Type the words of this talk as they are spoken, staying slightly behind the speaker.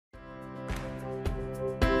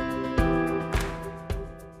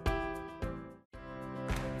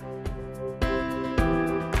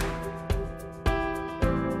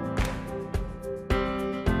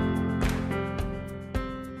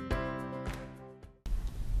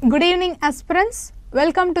Good evening aspirants.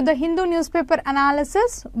 Welcome to the Hindu newspaper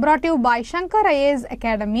analysis brought to you by Shankar IAS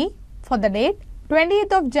Academy for the date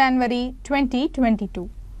 20th of January 2022.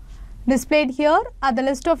 Displayed here are the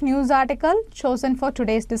list of news articles chosen for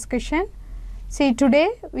today's discussion. See, today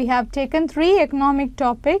we have taken 3 economic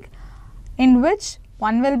topics in which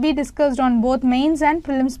one will be discussed on both mains and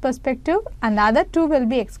prelims perspective and the other 2 will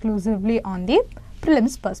be exclusively on the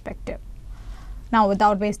prelims perspective. Now,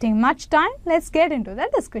 without wasting much time, let's get into the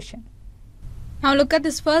discussion. Now, look at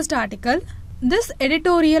this first article. This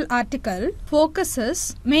editorial article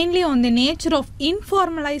focuses mainly on the nature of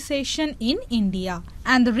informalization in India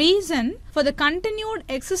and the reason for the continued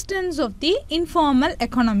existence of the informal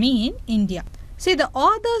economy in India. See, the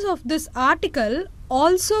authors of this article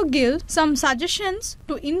also give some suggestions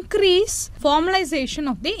to increase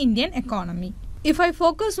formalization of the Indian economy. If I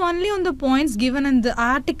focus only on the points given in the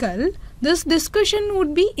article, this discussion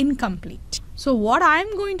would be incomplete. So what I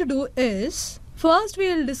am going to do is, first we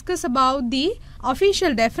will discuss about the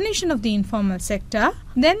official definition of the informal sector.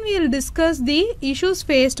 Then we will discuss the issues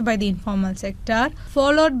faced by the informal sector,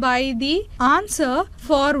 followed by the answer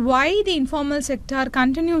for why the informal sector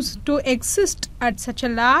continues to exist at such a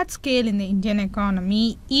large scale in the Indian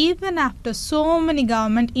economy, even after so many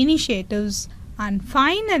government initiatives. And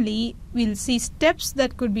finally, we will see steps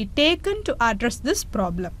that could be taken to address this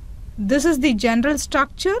problem. This is the general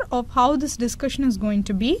structure of how this discussion is going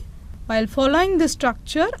to be. While following this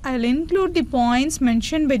structure, I will include the points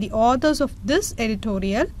mentioned by the authors of this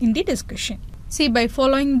editorial in the discussion. See, by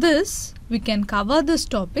following this, we can cover this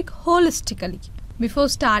topic holistically. Before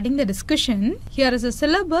starting the discussion, here is a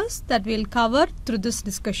syllabus that we will cover through this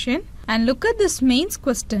discussion. And look at this mains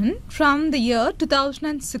question from the year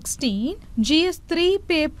 2016 GS3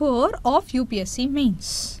 paper of UPSC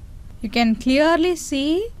Mains. You can clearly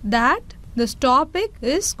see that this topic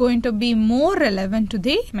is going to be more relevant to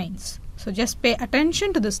the mains. So just pay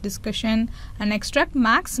attention to this discussion and extract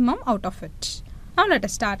maximum out of it. Now let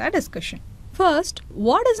us start our discussion. First,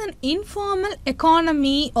 what is an informal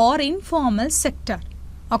economy or informal sector?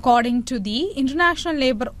 According to the International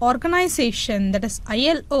Labour Organization, that is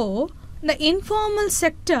ILO, the informal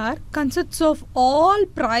sector consists of all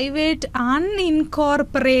private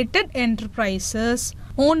unincorporated enterprises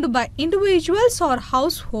owned by individuals or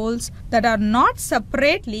households that are not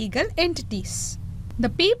separate legal entities. The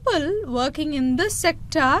people working in this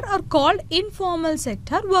sector are called informal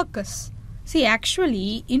sector workers. See,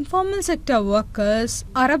 actually, informal sector workers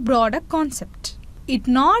are a broader concept. It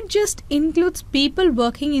not just includes people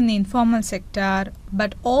working in the informal sector,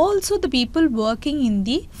 but also the people working in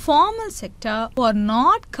the formal sector who are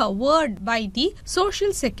not covered by the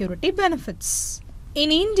social security benefits. In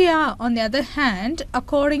India, on the other hand,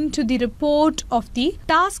 according to the report of the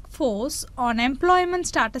Task Force on Employment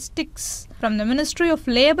Statistics from the Ministry of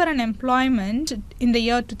Labour and Employment in the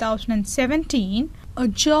year 2017, a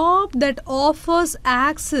job that offers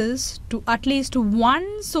access to at least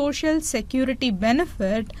one social security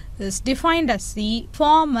benefit is defined as the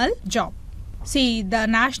formal job. See, the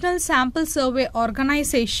National Sample Survey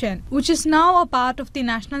Organization, which is now a part of the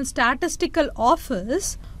National Statistical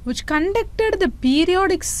Office, which conducted the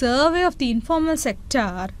periodic survey of the informal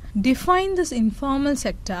sector, defined this informal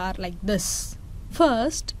sector like this.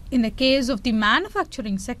 First, in the case of the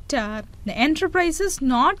manufacturing sector, the enterprises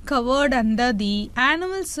not covered under the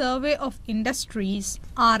Annual Survey of Industries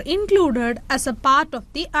are included as a part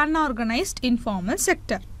of the unorganized informal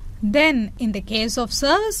sector. Then, in the case of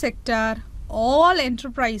service sector, all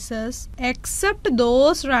enterprises except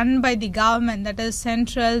those run by the government, that is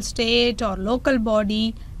central, state or local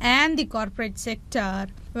body, and the corporate sector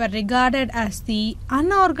were regarded as the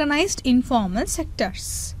unorganized informal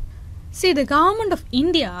sectors. See, the government of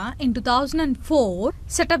India in 2004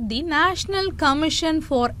 set up the National Commission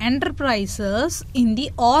for Enterprises in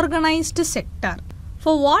the organized sector.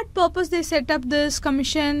 For what purpose they set up this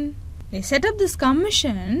commission? They set up this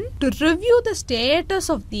commission to review the status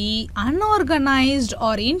of the unorganized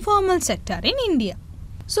or informal sector in India.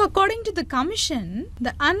 So, according to the commission,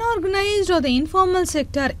 the unorganized or the informal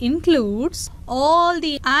sector includes all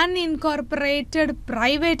the unincorporated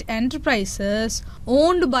private enterprises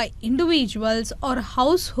owned by individuals or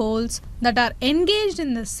households that are engaged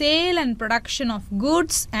in the sale and production of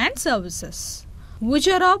goods and services, which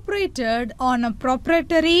are operated on a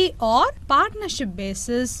proprietary or partnership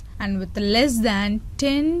basis and with less than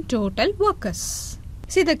 10 total workers.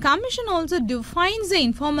 See, the commission also defines the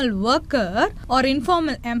informal worker or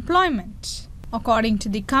informal employment. According to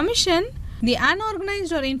the commission, the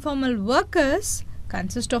unorganized or informal workers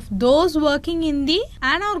consists of those working in the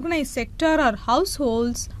unorganized sector or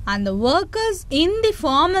households and the workers in the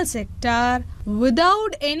formal sector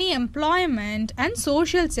without any employment and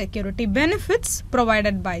social security benefits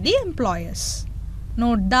provided by the employers.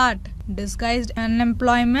 Note that disguised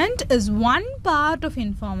unemployment is one part of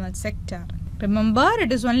informal sector. Remember,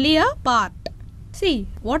 it is only a part. See,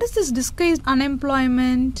 what is this disguised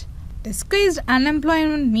unemployment? Disguised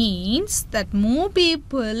unemployment means that more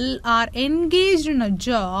people are engaged in a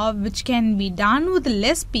job which can be done with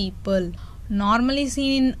less people, normally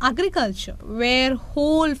seen in agriculture where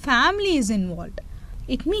whole family is involved.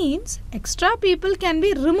 It means extra people can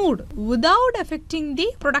be removed without affecting the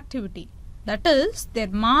productivity. That is, their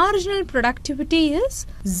marginal productivity is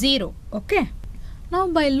 0. Okay. Now,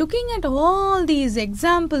 by looking at all these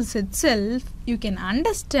examples itself, you can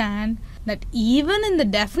understand that even in the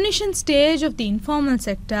definition stage of the informal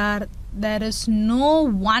sector, there is no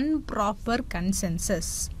one proper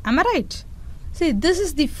consensus. Am I right? See, this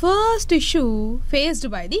is the first issue faced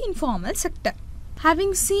by the informal sector.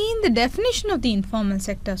 Having seen the definition of the informal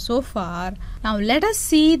sector so far, now let us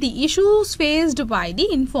see the issues faced by the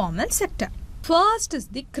informal sector. First is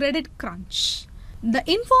the credit crunch. The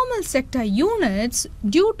informal sector units,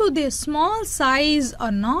 due to their small size,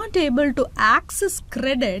 are not able to access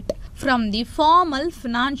credit from the formal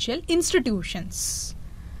financial institutions.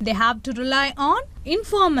 They have to rely on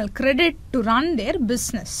informal credit to run their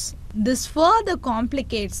business. This further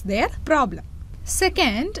complicates their problem.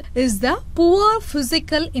 Second is the poor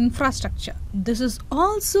physical infrastructure. This is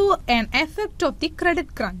also an effect of the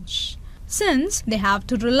credit crunch. Since they have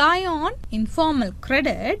to rely on informal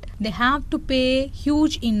credit, they have to pay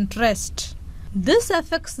huge interest. This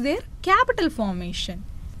affects their capital formation.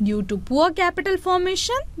 Due to poor capital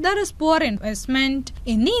formation, there is poor investment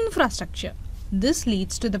in the infrastructure. This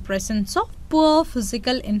leads to the presence of poor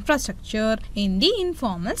physical infrastructure in the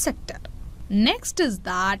informal sector. Next is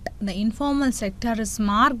that the informal sector is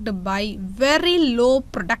marked by very low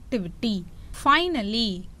productivity.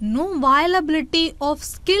 Finally, no viability of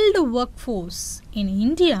skilled workforce. In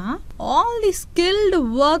India, all the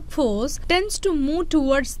skilled workforce tends to move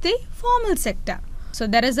towards the formal sector. So,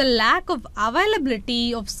 there is a lack of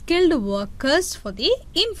availability of skilled workers for the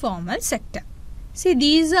informal sector. See,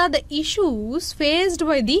 these are the issues faced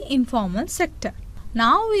by the informal sector.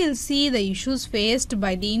 Now, we will see the issues faced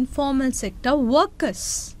by the informal sector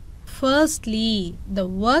workers. Firstly, the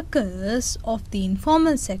workers of the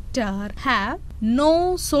informal sector have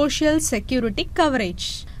no social security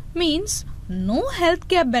coverage. Means no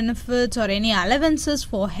healthcare benefits or any allowances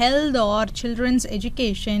for health or children's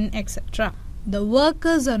education, etc. The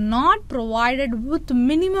workers are not provided with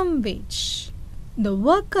minimum wage. The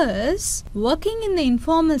workers working in the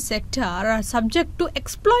informal sector are subject to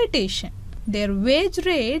exploitation. Their wage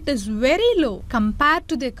rate is very low compared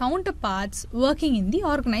to their counterparts working in the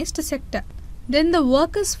organized sector. Then the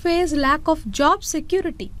workers face lack of job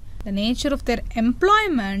security. The nature of their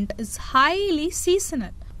employment is highly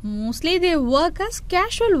seasonal. Mostly they work as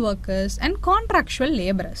casual workers and contractual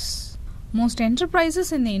laborers. Most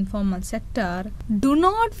enterprises in the informal sector do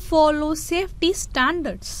not follow safety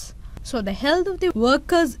standards. So the health of the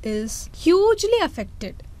workers is hugely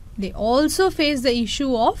affected. They also face the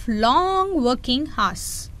issue of long working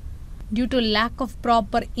hours. Due to lack of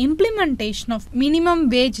proper implementation of minimum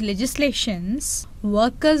wage legislations,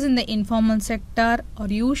 workers in the informal sector are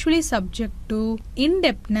usually subject to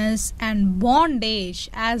indebtedness and bondage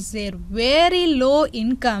as their very low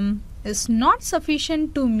income is not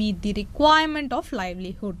sufficient to meet the requirement of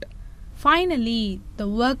livelihood. Finally, the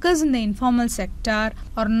workers in the informal sector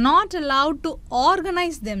are not allowed to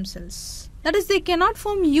organize themselves. That is, they cannot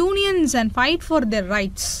form unions and fight for their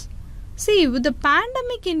rights. See, with the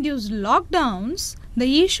pandemic-induced lockdowns,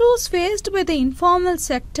 the issues faced by the informal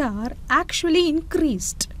sector actually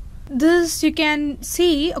increased. This you can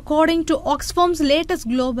see according to Oxfam's latest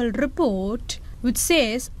global report, which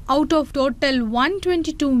says out of total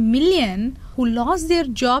 122 million who lost their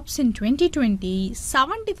jobs in 2020,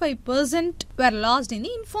 75% were lost in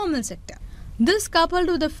the informal sector. This coupled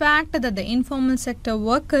with the fact that the informal sector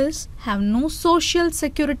workers have no social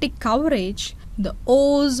security coverage, the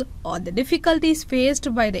woes or the difficulties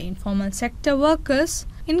faced by the informal sector workers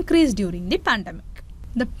increased during the pandemic.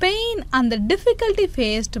 The pain and the difficulty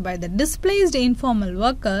faced by the displaced informal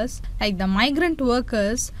workers, like the migrant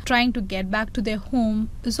workers trying to get back to their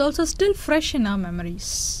home, is also still fresh in our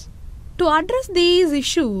memories. To address these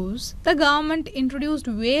issues, the government introduced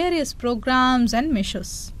various programs and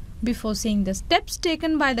measures. Before seeing the steps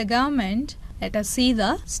taken by the government, let us see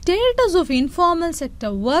the status of informal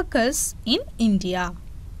sector workers in India.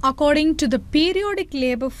 According to the Periodic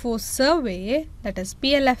Labour Force Survey, that is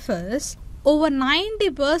PLFS, over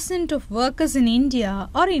 90% of workers in India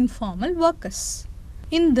are informal workers.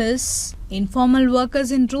 In this, informal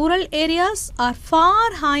workers in rural areas are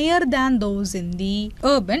far higher than those in the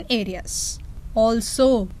urban areas.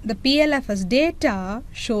 Also, the PLFS data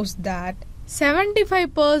shows that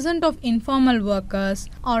 75% of informal workers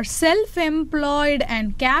are self-employed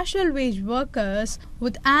and casual wage workers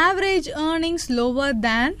with average earnings lower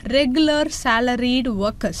than regular salaried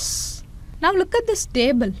workers. Now look at this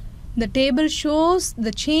table. The table shows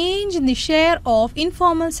the change in the share of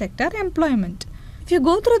informal sector employment. If you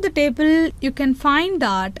go through the table, you can find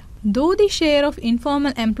that though the share of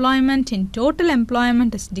informal employment in total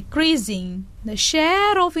employment is decreasing, the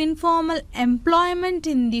share of informal employment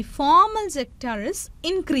in the formal sector is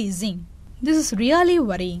increasing. This is really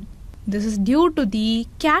worrying. This is due to the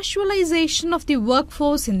casualization of the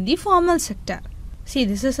workforce in the formal sector. See,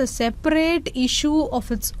 this is a separate issue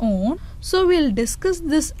of its own. So we'll discuss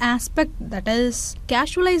this aspect, that is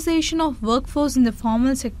casualization of workforce in the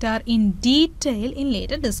formal sector, in detail in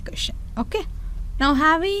later discussion. Okay. Now,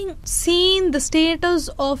 having seen the status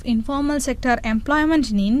of informal sector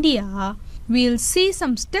employment in India, we'll see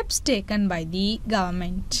some steps taken by the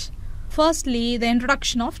government. Firstly, the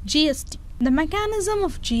introduction of GST. The mechanism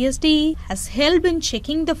of GST has helped in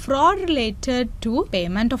checking the fraud related to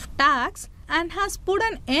payment of tax and has put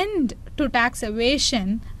an end to tax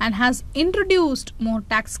evasion and has introduced more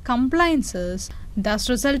tax compliances, thus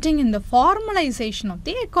resulting in the formalization of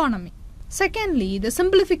the economy. Secondly, the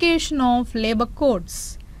simplification of labor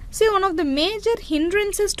codes. See, one of the major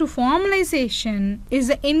hindrances to formalization is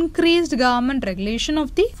the increased government regulation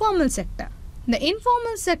of the formal sector. The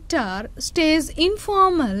informal sector stays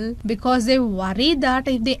informal because they worry that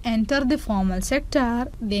if they enter the formal sector,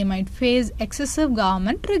 they might face excessive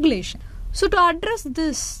government regulation. So to address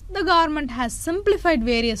this, the government has simplified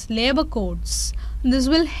various labor codes. This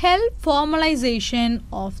will help formalization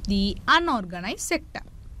of the unorganized sector.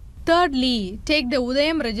 Thirdly, take the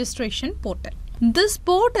Udayam registration portal. This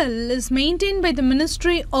portal is maintained by the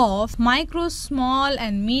Ministry of Micro, Small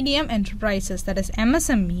and Medium Enterprises, that is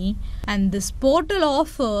MSME, and this portal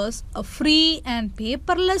offers a free and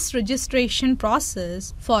paperless registration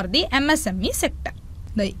process for the MSME sector.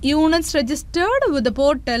 The units registered with the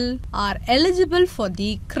portal are eligible for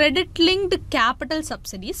the credit-linked capital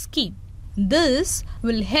subsidy scheme. This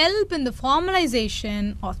will help in the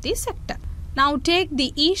formalization of the sector. Now take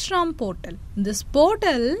the eShram portal. This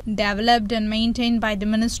portal, developed and maintained by the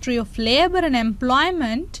Ministry of Labour and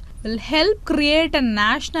Employment, will help create a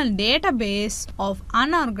national database of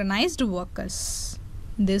unorganized workers.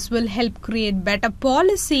 This will help create better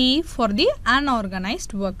policy for the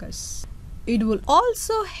unorganized workers. It will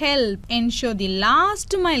also help ensure the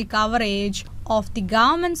last mile coverage of the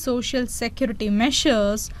government social security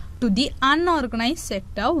measures to the unorganized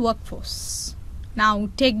sector workforce. Now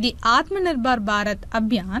take the Atmanirbhar Bharat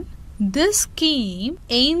Abhiyan. This scheme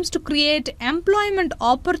aims to create employment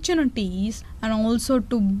opportunities and also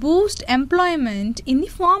to boost employment in the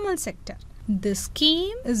formal sector. This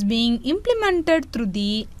scheme is being implemented through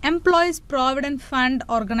the Employees Provident Fund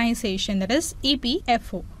Organization, that is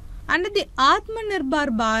EPFO. Under the Atmanirbhar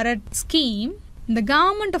Bharat scheme, the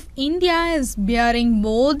government of India is bearing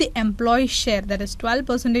both the employee share, that is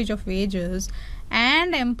 12% of wages,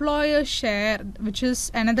 and employer share, which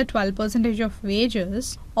is another 12% of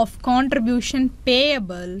wages, of contribution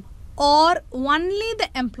payable, or only the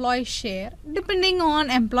employee share, depending on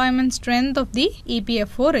employment strength of the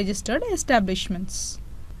EPFO registered establishments.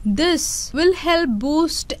 This will help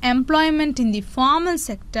boost employment in the formal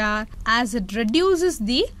sector as it reduces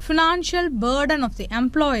the financial burden of the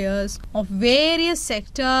employers of various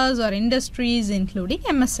sectors or industries, including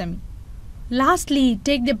MSME. Lastly,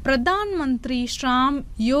 take the Pradhan Mantri Shram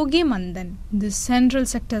Yogi Mandan. This central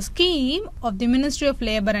sector scheme of the Ministry of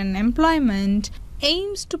Labour and Employment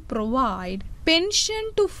aims to provide pension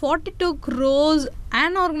to 42 crores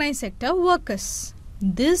unorganized sector workers.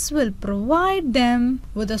 This will provide them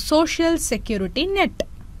with a social security net.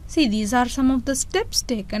 See, these are some of the steps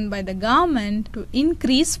taken by the government to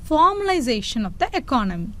increase formalization of the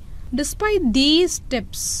economy. Despite these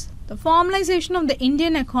steps, the formalization of the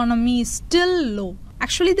Indian economy is still low.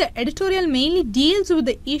 Actually, the editorial mainly deals with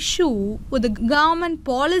the issue with the government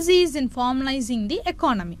policies in formalizing the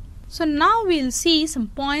economy. So now we'll see some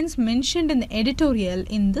points mentioned in the editorial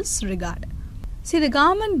in this regard. See, the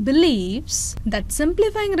government believes that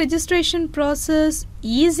simplifying registration process,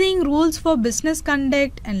 easing rules for business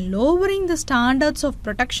conduct and lowering the standards of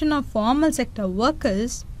protection of formal sector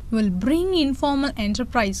workers will bring informal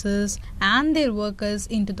enterprises and their workers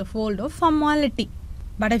into the fold of formality.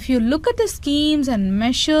 But if you look at the schemes and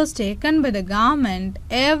measures taken by the government,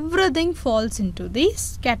 everything falls into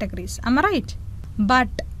these categories. Am I right? But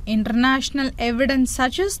international evidence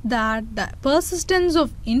suggests that the persistence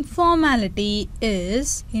of informality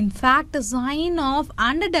is in fact a sign of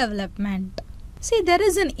underdevelopment. See, there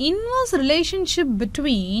is an inverse relationship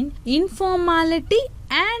between informality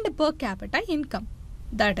and per capita income.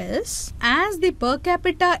 That is, as the per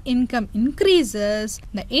capita income increases,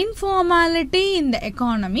 the informality in the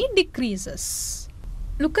economy decreases.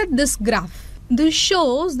 Look at this graph. This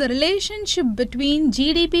shows the relationship between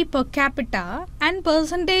GDP per capita and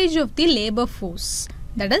percentage of the labor force,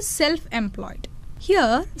 that is self-employed.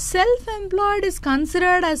 Here, self-employed is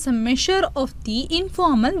considered as a measure of the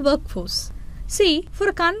informal workforce. See, for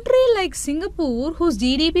a country like Singapore, whose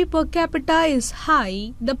GDP per capita is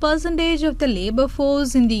high, the percentage of the labor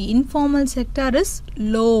force in the informal sector is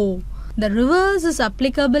low. The reverse is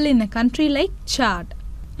applicable in a country like Chad.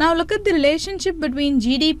 Now look at the relationship between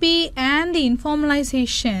GDP and the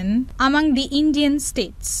informalization among the Indian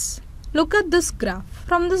states. Look at this graph.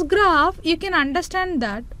 From this graph, you can understand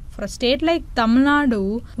that for a state like Tamil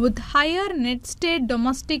Nadu, with higher net state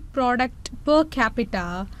domestic product per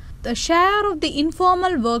capita, the share of the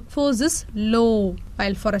informal workforce is low,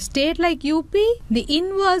 while for a state like UP, the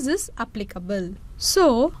inverse is applicable.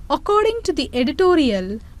 So, according to the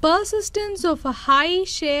editorial, persistence of a high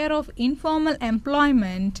share of informal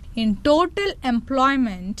employment in total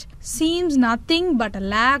employment seems nothing but a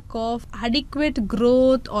lack of adequate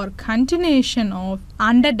growth or continuation of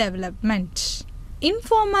underdevelopment.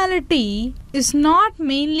 Informality is not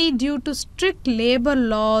mainly due to strict labor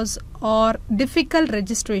laws or difficult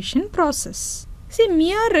registration process. See,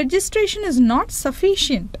 mere registration is not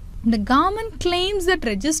sufficient. The government claims that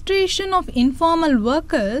registration of informal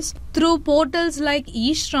workers through portals like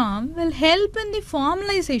eShram will help in the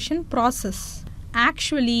formalization process.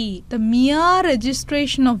 Actually, the mere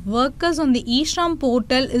registration of workers on the eShram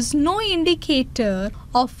portal is no indicator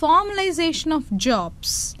of formalization of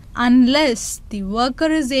jobs, unless the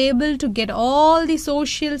worker is able to get all the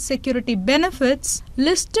social security benefits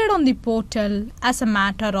listed on the portal as a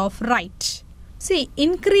matter of right. See,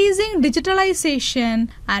 increasing digitalization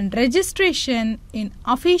and registration in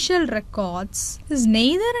official records is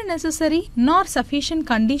neither a necessary nor sufficient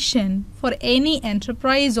condition for any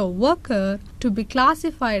enterprise or worker to be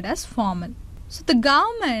classified as formal. So the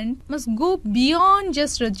government must go beyond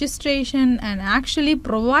just registration and actually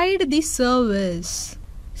provide the service.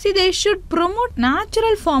 See, they should promote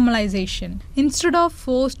natural formalization instead of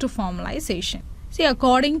forced formalization. See,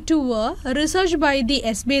 according to a research by the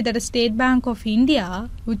SBI, that is State Bank of India,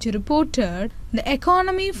 which reported the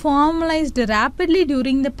economy formalized rapidly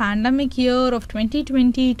during the pandemic year of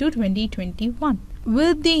 2020 to 2021,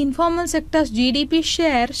 with the informal sector's GDP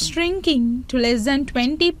share shrinking to less than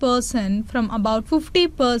 20% from about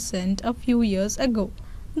 50% a few years ago.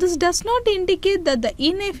 This does not indicate that the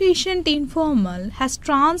inefficient informal has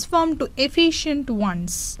transformed to efficient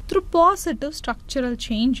ones through positive structural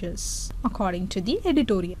changes, according to the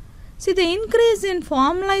editorial. See, the increase in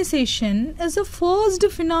formalization is a forced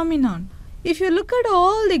phenomenon. If you look at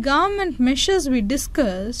all the government measures we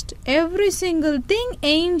discussed, every single thing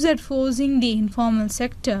aims at forcing the informal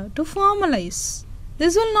sector to formalize.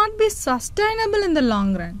 This will not be sustainable in the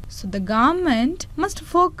long run. So the government must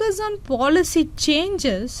focus on policy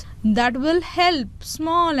changes that will help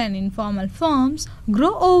small and informal firms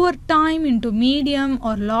grow over time into medium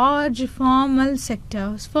or large formal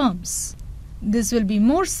sector firms. This will be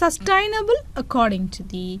more sustainable according to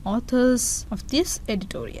the authors of this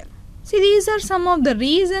editorial. See, these are some of the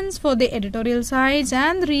reasons for the editorial sides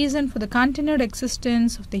and the reason for the continued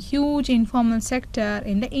existence of the huge informal sector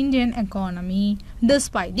in the Indian economy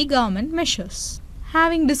despite the government measures.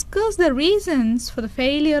 Having discussed the reasons for the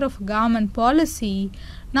failure of government policy,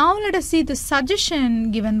 now let us see the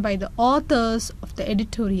suggestion given by the authors of the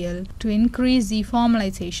editorial to increase the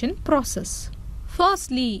formalization process.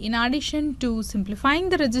 Firstly, in addition to simplifying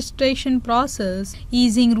the registration process,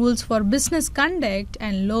 easing rules for business conduct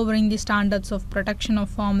and lowering the standards of protection of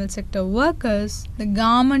formal sector workers, the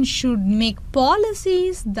government should make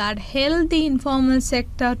policies that help the informal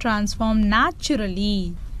sector transform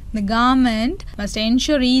naturally. The government must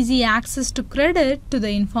ensure easy access to credit to the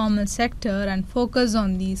informal sector and focus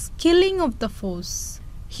on the skilling of the force.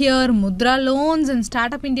 Here, Mudra loans and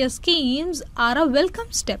Startup India schemes are a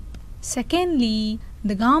welcome step. Secondly,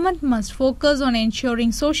 the government must focus on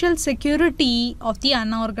ensuring social security of the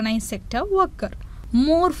unorganized sector worker.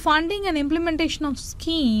 more funding and implementation of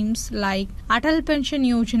schemes like Atal Pension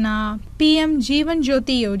Yojana, PM Jeevan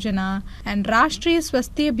Jyoti Yojana and Rashtriya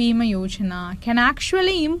Swasthya Bima Yojana can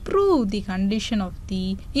actually improve the condition of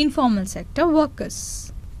the informal sector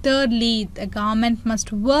workers. Thirdly, the government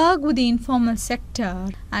must work with the informal sector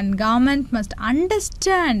and government must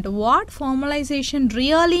understand what formalization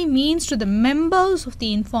really means to the members of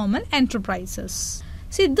the informal enterprises.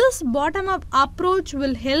 See, this bottom-up approach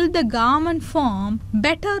will help the government form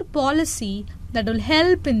better policy that will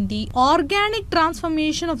help in the organic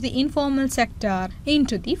transformation of the informal sector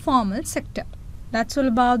into the formal sector. That's all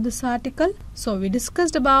about this article. So we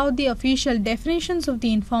discussed about the official definitions of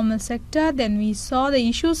the informal sector, then we saw the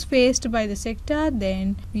issues faced by the sector,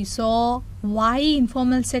 then we saw why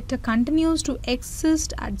informal sector continues to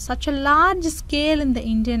exist at such a large scale in the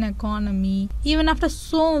Indian economy even after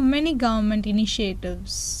so many government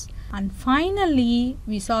initiatives. And finally,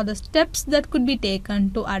 we saw the steps that could be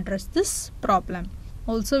taken to address this problem.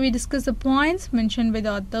 Also, we discussed the points mentioned by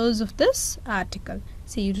the authors of this article.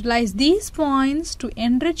 So, utilize these points to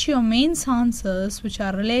enrich your mains answers which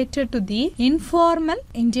are related to the informal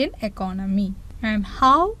Indian economy and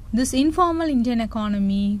how this informal Indian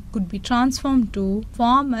economy could be transformed to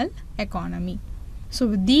formal economy. So,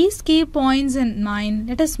 with these key points in mind,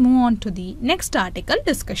 let us move on to the next article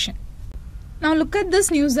discussion. Now, look at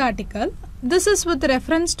this news article. This is with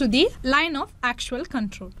reference to the line of actual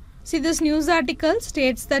control. See, this news article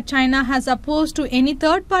states that China has opposed to any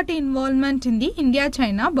third-party involvement in the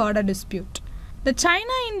India-China border dispute. The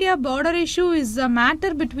China-India border issue is a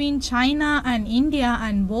matter between China and India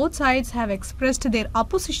and both sides have expressed their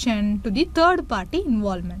opposition to the third-party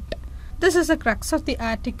involvement. This is the crux of the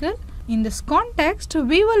article. In this context,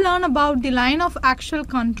 we will learn about the line of actual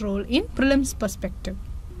control in prelims perspective.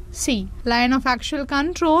 See, line of actual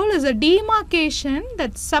control is a demarcation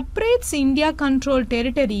that separates India controlled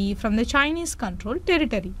territory from the Chinese controlled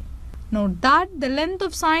territory. Note that the length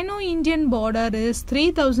of Sino-Indian border is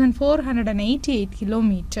 3,488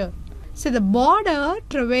 km. So the border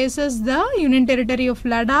traverses the Union Territory of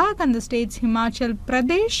Ladakh and the states Himachal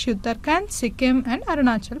Pradesh, Uttarakhand, Sikkim and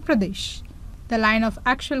Arunachal Pradesh. The line of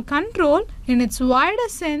actual control in its wider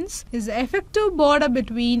sense is the effective border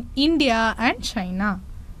between India and China.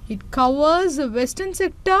 It covers the western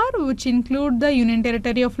sector which include the Union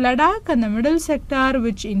Territory of Ladakh and the middle sector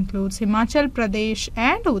which includes Himachal Pradesh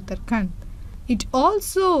and Uttarakhand. It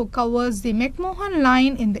also covers the McMahon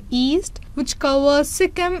line in the east which covers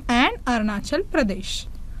Sikkim and Arunachal Pradesh.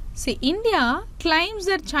 See, India claims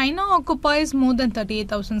that China occupies more than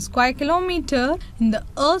 38,000 square kilometers in the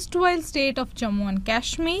erstwhile state of Jammu and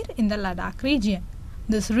Kashmir in the Ladakh region.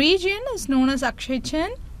 This region is known as Akshay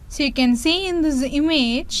Chin. So you can see in this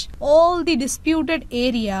image all the disputed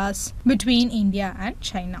areas between India and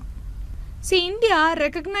China. See, India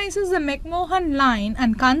recognizes the McMahon line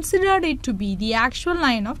and considered it to be the actual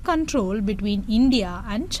line of control between India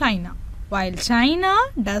and China, while China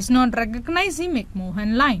does not recognize the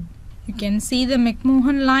McMahon line. You can see the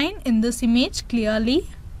McMahon line in this image clearly.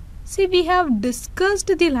 See, we have discussed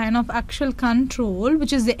the line of actual control,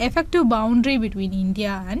 which is the effective boundary between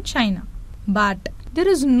India and China. But there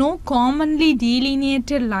is no commonly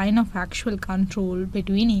delineated line of actual control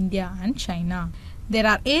between India and China. There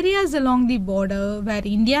are areas along the border where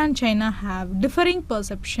India and China have differing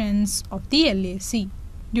perceptions of the LAC.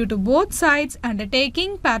 Due to both sides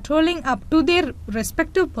undertaking patrolling up to their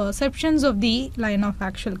respective perceptions of the line of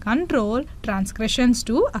actual control, transgressions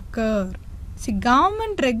do occur. See,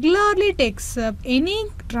 government regularly takes up any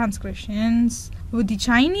transgressions with the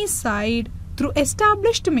Chinese side through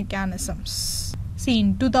established mechanisms. See,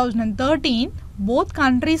 in 2013, both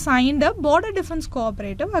countries signed a border defense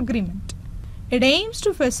cooperative agreement. It aims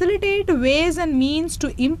to facilitate ways and means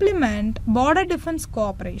to implement border defense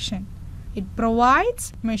cooperation. It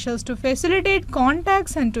provides measures to facilitate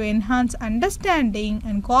contacts and to enhance understanding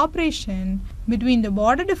and cooperation between the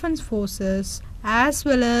border defense forces as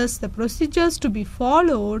well as the procedures to be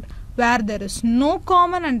followed where there is no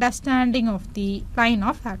common understanding of the line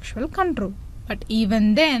of actual control. But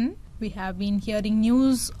even then, we have been hearing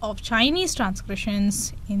news of Chinese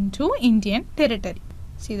transgressions into Indian territory.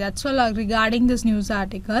 See, that's all regarding this news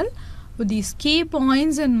article. With these key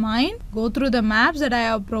points in mind, go through the maps that I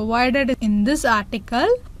have provided in this article,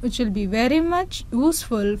 which will be very much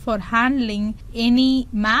useful for handling any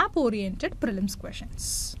map-oriented prelims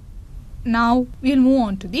questions. Now, we'll move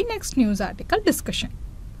on to the next news article discussion.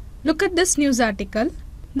 Look at this news article.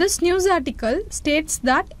 This news article states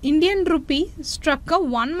that Indian rupee struck a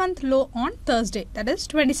 1-month low on Thursday, that is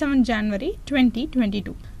 27 January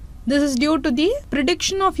 2022. This is due to the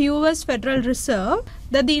prediction of US Federal Reserve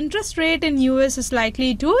that the interest rate in US is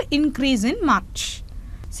likely to increase in March.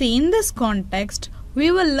 See, in this context,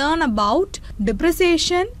 we will learn about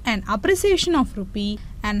depreciation and appreciation of rupee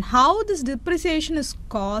and how this depreciation is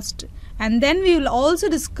caused, and then we will also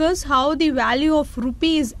discuss how the value of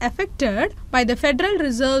rupee is affected by the Federal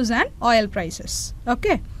Reserves and oil prices.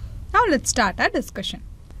 Okay, now let's start our discussion.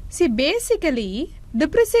 See, basically,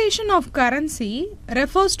 depreciation of currency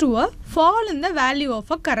refers to a fall in the value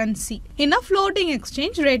of a currency in a floating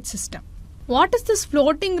exchange rate system. What is this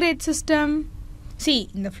floating rate system? See,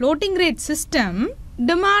 in the floating rate system,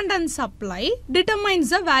 demand and supply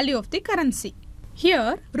determines the value of the currency.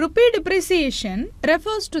 Here, rupee depreciation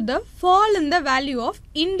refers to the fall in the value of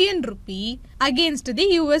Indian rupee against the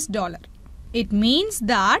US dollar. It means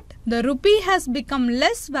that the rupee has become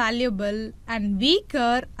less valuable and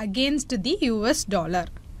weaker against the US dollar.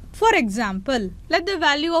 For example, let the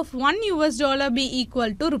value of $1 be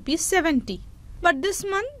equal to rupees 70. But this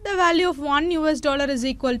month, the value of $1 is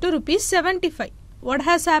equal to rupees 75. What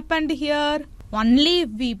has happened here? Only if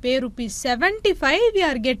we pay rupees 75, we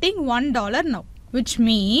are getting $1 now. Which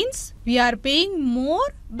means we are paying more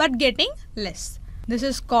but getting less. This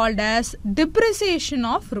is called as depreciation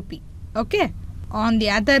of rupee. Okay. On the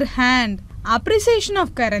other hand, appreciation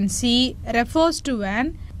of currency refers to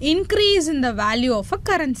an increase in the value of a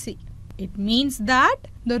currency. It means that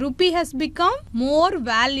the rupee has become more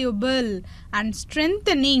valuable and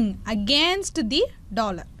strengthening against the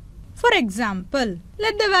dollar. For example,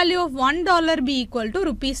 let the value of $1 be equal to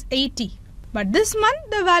rupees 80. But this month,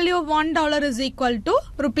 the value of $1 is equal to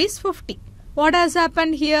rupees 50. What has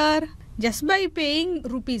happened here? Just by paying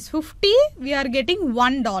rupees 50, we are getting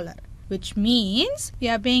 $1. Which means we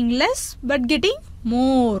are paying less but getting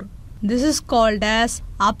more. This is called as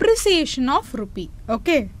appreciation of rupee.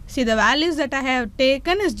 Okay. See, the values that I have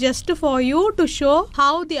taken is just for you to show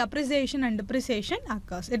how the appreciation and depreciation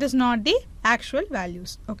occurs. It is not the actual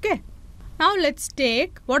values. Okay. Now let's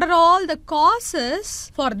take what are all the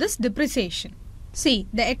causes for this depreciation. See,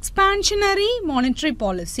 the expansionary monetary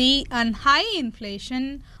policy and high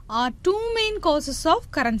inflation are two main causes of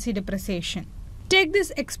currency depreciation. Take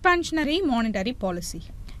this expansionary monetary policy.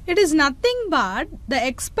 It is nothing but the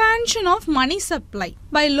expansion of money supply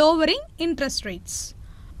by lowering interest rates.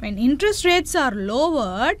 When interest rates are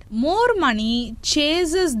lowered, more money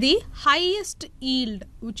chases the highest yield,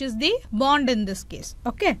 which is the bond in this case.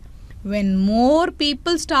 Okay. When more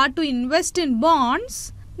people start to invest in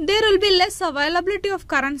bonds, there will be less availability of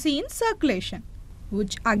currency in circulation,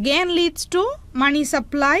 which again leads to money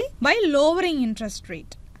supply by lowering interest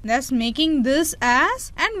rate, thus making this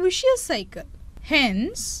as an vicious cycle.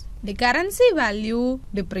 Hence, the currency value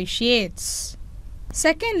depreciates.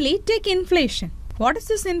 Secondly, take inflation. What does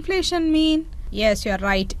this inflation mean? Yes, you are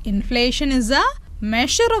right. Inflation is a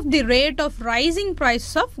measure of the rate of rising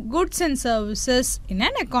prices of goods and services in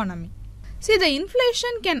an economy. See, the inflation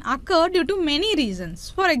can occur due to many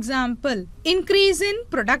reasons. For example, increase in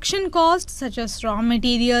production costs such as raw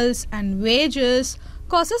materials and wages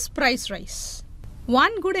causes price rise.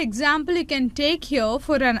 One good example you can take here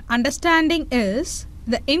for an understanding is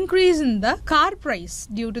the increase in the car price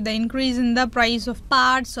due to the increase in the price of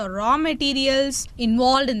parts or raw materials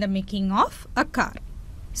involved in the making of a car.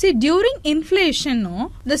 See, during inflation,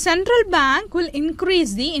 the central bank will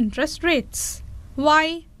increase the interest rates.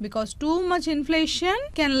 Why? Because too much inflation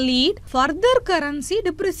can lead further currency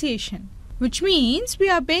depreciation, which means we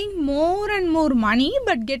are paying more and more money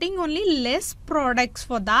but getting only less products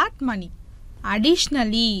for that money.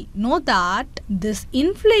 Additionally, know that this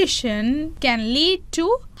inflation can lead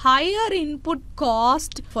to higher input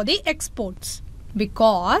cost for the exports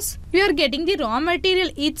because we are getting the raw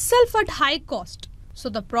material itself at high cost. So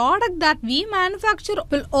the product that we manufacture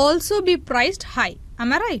will also be priced high.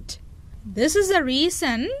 Am I right? This is the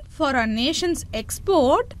reason for our nation's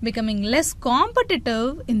export becoming less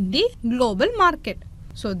competitive in the global market.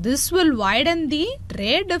 So this will widen the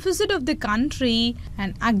trade deficit of the country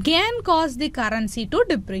and again cause the currency to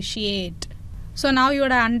depreciate. So now you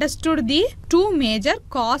would have understood the two major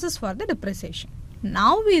causes for the depreciation.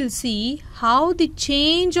 Now we will see how the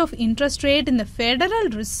change of interest rate in the Federal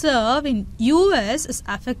Reserve in US is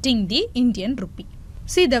affecting the Indian rupee.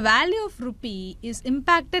 See, the value of rupee is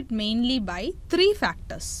impacted mainly by three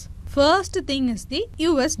factors. First thing is the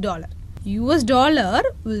US dollar. US dollar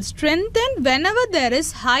will strengthen whenever there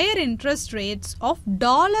is higher interest rates of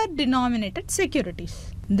dollar denominated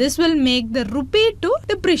securities. This will make the rupee to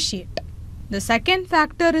depreciate. The second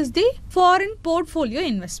factor is the foreign portfolio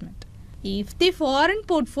investment. if the foreign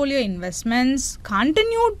portfolio investments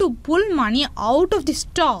continue to pull money out of the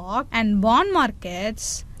stock and bond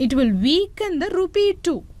markets, it will weaken the rupee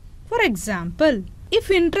too. For example, if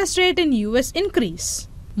interest rate in US increase,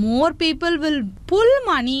 more people will pull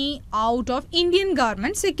money out of Indian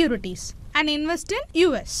government securities and invest in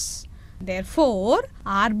US. Therefore,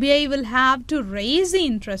 RBI will have to raise the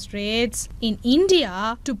interest rates in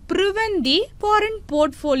India to prevent the foreign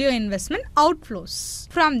portfolio investment outflows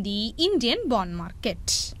from the Indian bond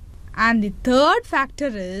market. And the third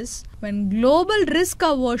factor is when global risk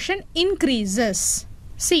aversion increases.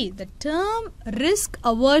 See, the term risk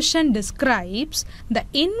aversion describes the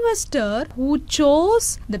investor who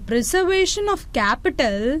chose the preservation of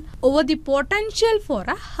capital over the potential for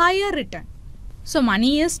a higher return. So,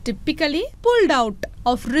 money is typically pulled out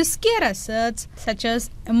of riskier assets such as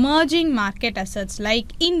emerging market assets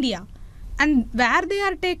like India. And where they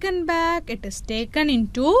are taken back, it is taken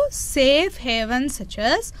into safe havens such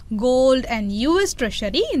as gold and US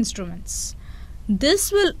Treasury instruments.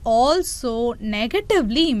 This will also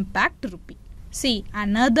negatively impact rupee. See,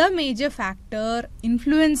 another major factor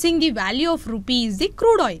influencing the value of rupee is the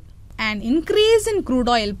crude oil. An increase in crude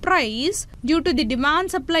oil price due to the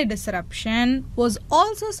demand-supply disruption was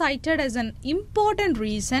also cited as an important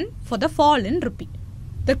reason for the fall in rupee.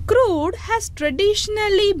 The crude has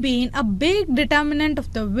traditionally been a big determinant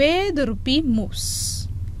of the way the rupee moves.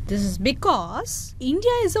 This is because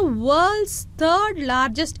India is the world's third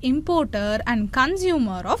largest importer and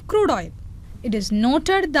consumer of crude oil. It is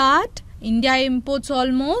noted that India imports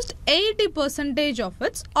almost 80% of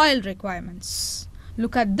its oil requirements.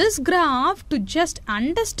 Look at this graph to just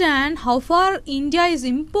understand how far India is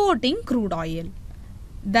importing crude oil.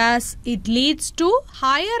 Thus, it leads to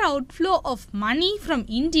higher outflow of money from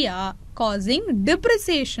India, causing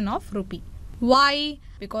depreciation of rupee. Why?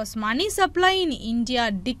 Because money supply in India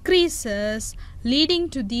decreases, leading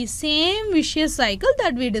to the same vicious cycle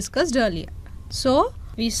that we discussed earlier. So,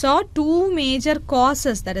 we saw two major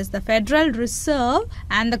causes, that is the Federal Reserve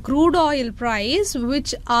and the crude oil price,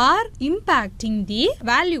 which are impacting the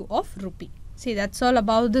value of rupee. See, that's all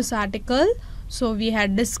about this article. So, we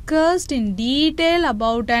had discussed in detail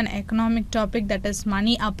about an economic topic, that is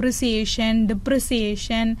money appreciation,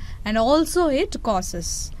 depreciation, and also its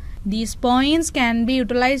causes. These points can be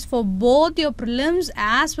utilized for both your prelims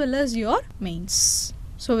as well as your mains.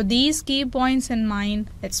 So with these key points in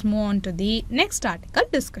mind, let's move on to the next article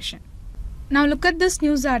discussion. Now look at this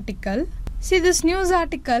news article. See, this news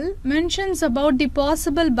article mentions about the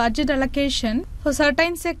possible budget allocation for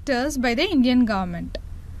certain sectors by the Indian government.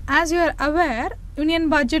 As you are aware, Union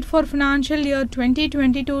Budget for financial year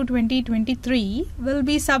 2022-2023 will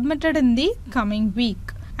be submitted in the coming week.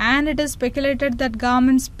 And it is speculated that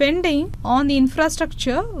government spending on the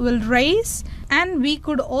infrastructure will rise, and we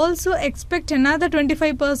could also expect another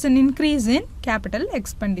 25% increase in capital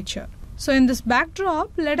expenditure. So in this backdrop,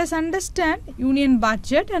 let us understand Union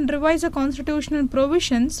Budget and revise the constitutional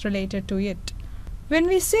provisions related to it. When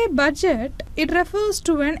we say budget, it refers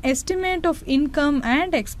to an estimate of income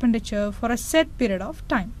and expenditure for a set period of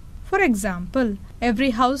time. For example, every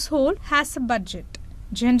household has a budget,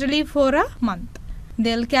 generally for a month.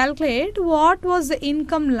 They'll calculate what was the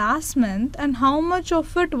income last month and how much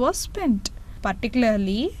of it was spent.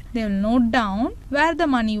 Particularly, they will note down where the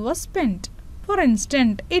money was spent. For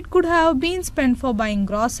instance, it could have been spent for buying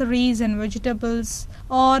groceries and vegetables,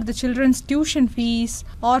 or the children's tuition fees,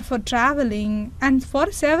 or for traveling, and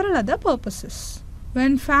for several other purposes.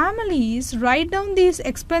 When families write down these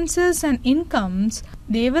expenses and incomes,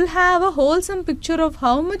 they will have a wholesome picture of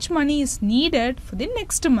how much money is needed for the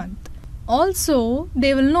next month. Also,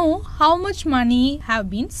 they will know how much money have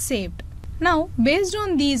been saved. Now, based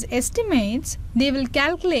on these estimates, they will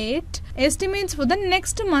calculate estimates for the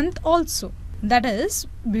next month also. That is,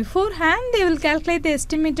 beforehand they will calculate the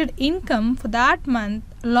estimated income for that month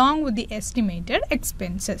along with the estimated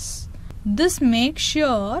expenses. This makes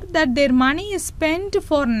sure that their money is spent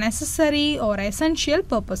for necessary or essential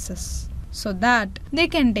purposes, so that they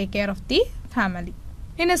can take care of the family.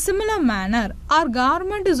 In a similar manner, our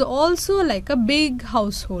government is also like a big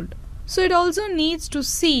household. So it also needs to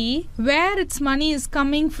see where its money is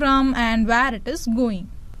coming from and where it is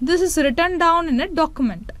going. This is written down in a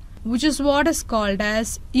document, which is what is called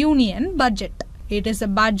as Union Budget. It is a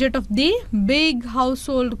budget of the big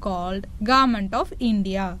household called Government of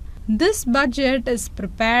India. This budget is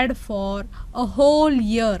prepared for a whole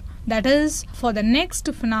year, that is for the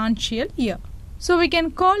next financial year. So we can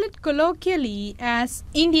call it colloquially as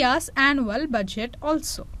India's annual budget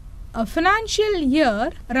also. A financial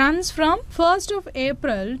year runs from 1st of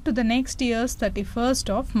April to the next year's 31st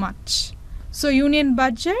of March. So Union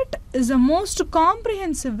Budget is the most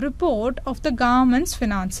comprehensive report of the government's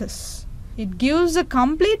finances. It gives a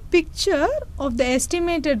complete picture of the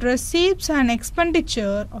estimated receipts and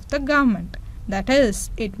expenditure of the government. That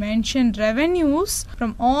is, it mentioned revenues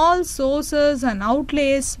from all sources and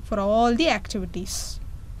outlays for all the activities.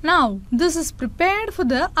 Now, this is prepared for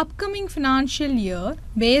the upcoming financial year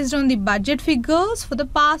based on the budget figures for the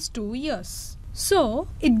past 2 years. So,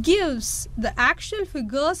 it gives the actual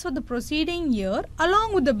figures for the preceding year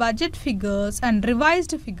along with the budget figures and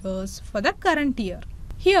revised figures for the current year.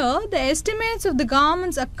 Here, the estimates of the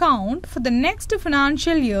government's account for the next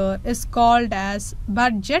financial year is called as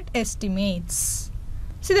budget estimates.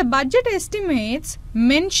 See, the budget estimates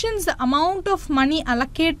mentions the amount of money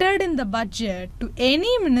allocated in the budget to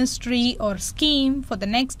any ministry or scheme for the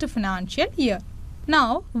next financial year.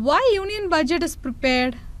 Now, why Union Budget is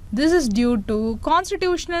prepared? This is due to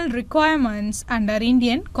constitutional requirements under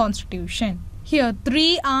Indian Constitution. Here,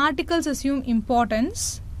 3 articles assume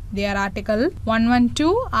importance. They are Article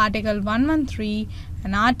 112, Article 113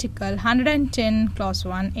 and Article 110 Clause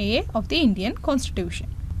 1A of the Indian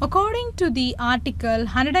Constitution. According to the Article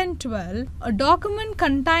 112, a document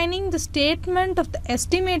containing the statement of the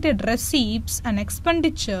estimated receipts and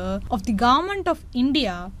expenditure of the Government of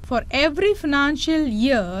India for every financial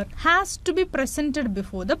year has to be presented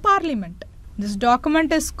before the Parliament. This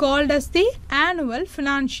document is called as the Annual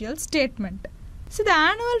Financial Statement. So the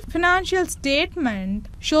annual financial statement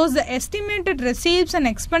shows the estimated receipts and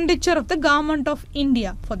expenditure of the Government of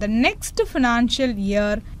India for the next financial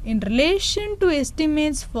year in relation to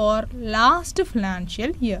estimates for last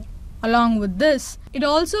financial year. Along with this, it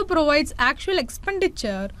also provides actual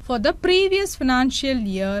expenditure for the previous financial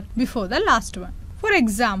year before the last one. For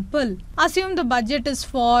example, assume the budget is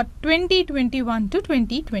for 2021 to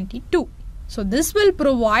 2022. So this will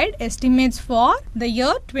provide estimates for the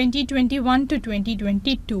year 2021 to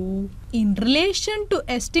 2022 in relation to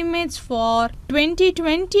estimates for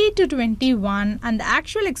 2020 to 21 and the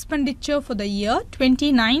actual expenditure for the year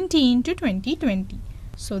 2019 to 2020.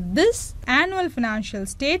 So this annual financial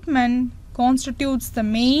statement constitutes the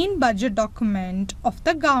main budget document of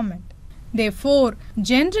the government. Therefore,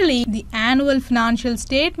 generally the annual financial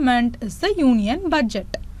statement is the Union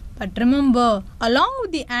Budget. But remember, along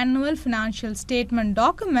with the annual financial statement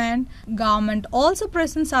document, government also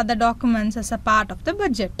presents other documents as a part of the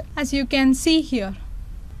budget, as you can see here.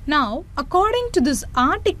 Now, according to this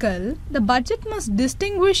article, the budget must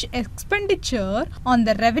distinguish expenditure on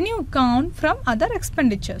the revenue account from other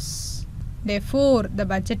expenditures. Therefore, the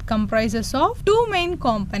budget comprises of 2 main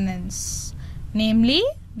components, namely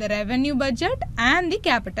the revenue budget and the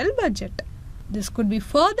capital budget. This could be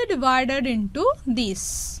further divided into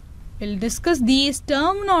these. We'll discuss these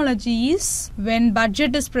terminologies when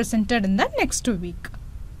budget is presented in the next week.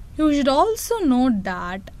 You should also note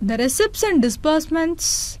that the receipts and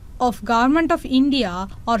disbursements of Government of India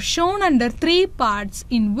are shown under 3 parts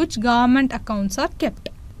in which government accounts are kept.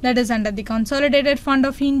 That is under the Consolidated Fund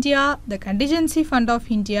of India, the Contingency Fund of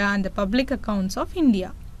India and the Public Accounts of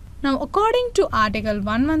India. Now, according to Article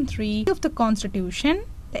 113 of the Constitution,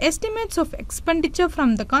 the estimates of expenditure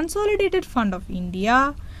from the Consolidated Fund of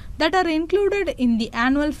India that are included in the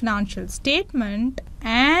annual financial statement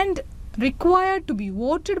and required to be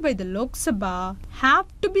voted by the Lok Sabha have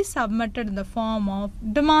to be submitted in the form of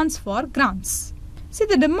demands for grants. See,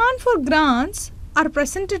 the demand for grants are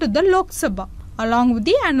presented to the Lok Sabha along with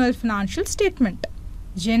the annual financial statement.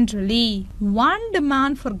 Generally, one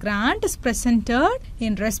demand for grant is presented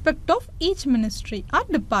in respect of each ministry or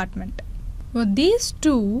department. For these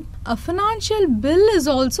 2, a financial bill is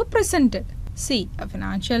also presented. See, a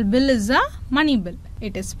financial bill is a money bill.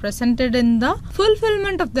 It is presented in the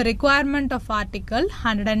fulfillment of the requirement of Article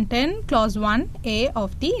 110 Clause 1A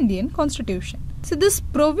of the Indian Constitution. So, this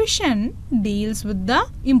provision deals with the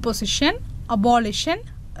imposition, abolition,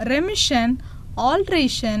 remission,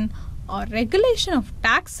 alteration or regulation of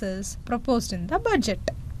taxes proposed in the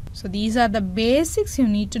budget. So these are the basics you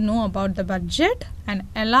need to know about the budget, and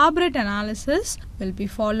elaborate analysis will be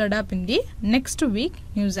followed up in the next week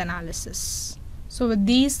news analysis. So with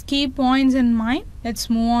these key points in mind, let's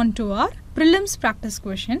move on to our prelims practice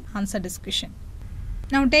question answer discussion.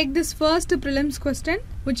 Now take this first prelims question,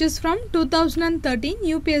 which is from 2013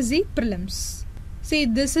 UPSC Prelims. See,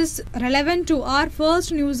 this is relevant to our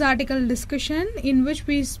first news article discussion in which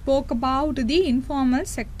we spoke about the informal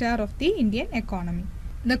sector of the Indian economy.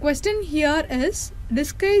 The question here is,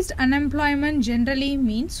 disguised unemployment generally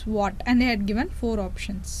means what? And they had given 4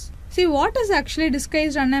 options. See, what is actually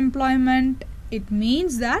disguised unemployment? It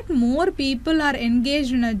means that more people are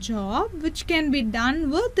engaged in a job which can be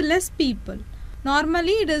done with less people.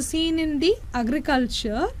 normally it is seen in the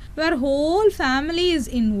agriculture where whole family is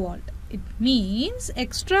involved. It means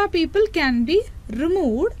extra people can be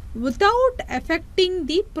removed without affecting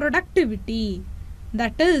the productivity.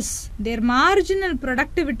 That is, their marginal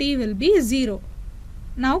productivity will be 0.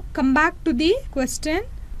 Now come back to the question.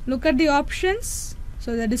 Look at the options.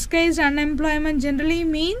 So the disguised unemployment generally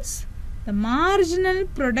means the marginal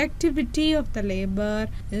productivity of the labor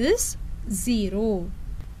is 0.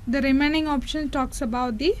 The remaining option talks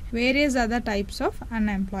about the various other types of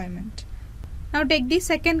unemployment. Now take the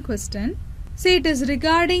second question. Say it is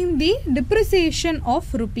regarding the depreciation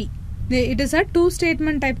of rupee. It is a two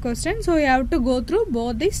statement type question, so you have to go through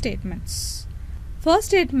both the statements. First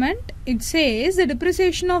statement, it says the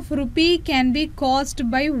depreciation of rupee can be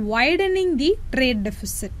caused by widening the trade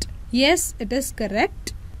deficit. Yes, it is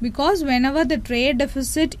correct, because whenever the trade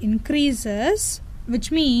deficit increases,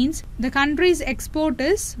 which means the country's export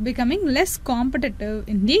is becoming less competitive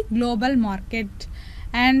in the global market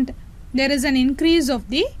and there is an increase of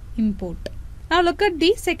the import. Now look at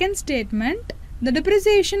the second statement. The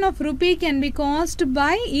depreciation of rupee can be caused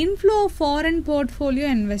by inflow of foreign portfolio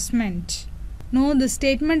investment. No, the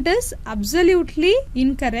statement is absolutely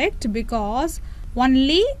incorrect, because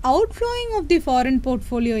only outflowing of the foreign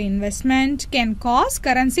portfolio investment can cause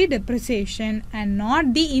currency depreciation and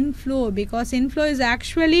not the inflow, because inflow is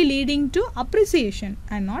actually leading to appreciation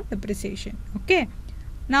and not depreciation. Okay.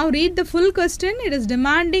 Now read the full question. It is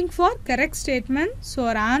demanding for correct statement. So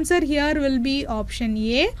our answer here will be option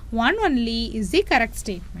A. 1 only is the correct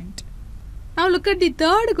statement. Now look at the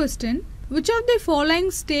third question. Which of the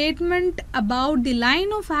following statement about the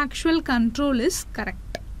line of actual control is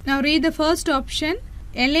correct? Now read the first option.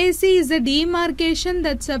 LAC is a demarcation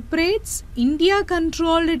that separates India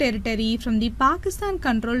controlled territory from the Pakistan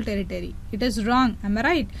controlled territory. It is wrong. Am I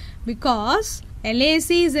right? Because LAC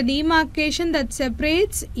is a demarcation that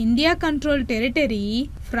separates India controlled territory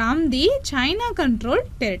from the China controlled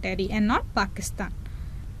territory and not Pakistan.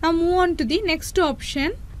 Now move on to the next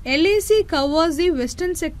option. LAC covers the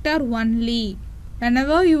western sector only.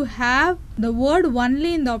 Whenever you have the word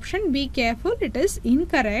only in the option, be careful, it is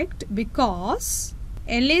incorrect, because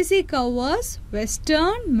LAC covers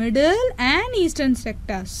western, middle and eastern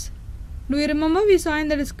sectors. Do you remember we saw in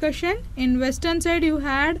the discussion, in western side you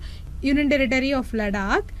had Union Territory of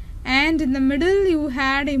Ladakh, and in the middle you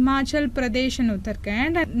had Himachal Pradesh and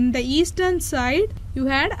Uttarakhand, and in the eastern side you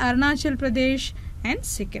had Arunachal Pradesh and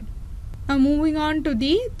Sikkim. Now moving on to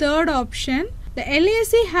the third option. The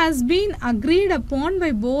LAC has been agreed upon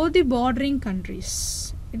by both the bordering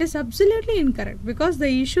countries. It is absolutely incorrect, because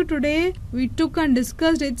the issue today we took and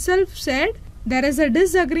discussed itself said there is a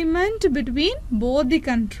disagreement between both the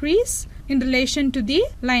countries in relation to the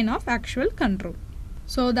line of actual control.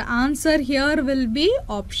 So the answer here will be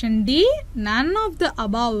option D. None of the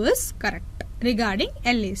above is correct regarding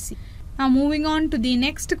LAC. Now moving on to the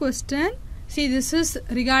next question. See, this is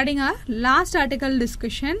regarding our last article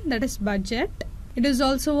discussion, that is budget. It is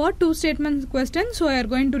also a two statement question, so I are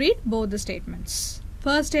going to read both the statements.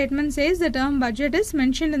 First statement says the term budget is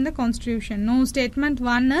mentioned in the constitution. No, statement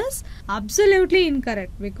 1 is absolutely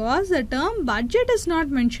incorrect, because the term budget is not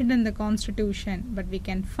mentioned in the constitution, but we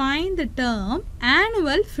can find the term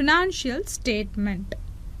annual financial statement.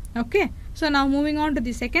 Okay, so now moving on to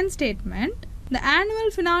the second statement. The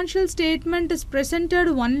annual financial statement is presented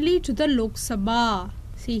only to the Lok Sabha.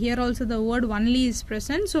 See, here also the word only is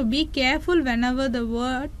present, so be careful whenever the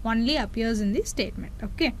word only appears in the statement.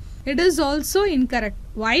 Okay, it is also incorrect.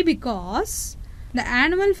 Why? Because the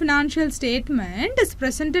annual financial statement is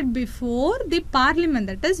presented before the parliament,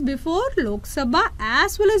 that is before Lok Sabha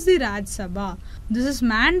as well as the Raj Sabha. This is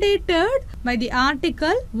mandated by the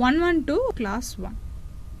article 112 class 1.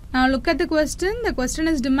 Now look at the question. The question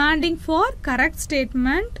is demanding for correct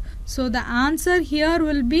statement. So the answer here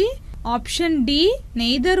will be option D,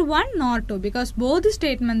 neither 1 nor 2, because both the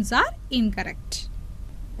statements are incorrect.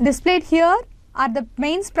 Displayed here are the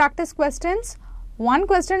mains practice questions. One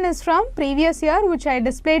question is from previous year, which I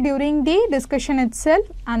displayed during the discussion itself,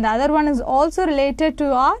 and the other one is also related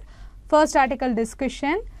to our first article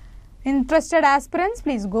discussion. Interested aspirants,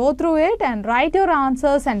 please go through it and write your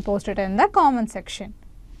answers and post it in the comment section.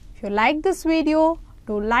 If you like this video,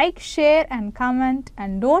 do like, share and comment,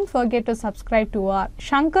 and don't forget to subscribe to our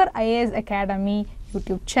Shankar IAS Academy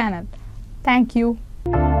YouTube channel. Thank you.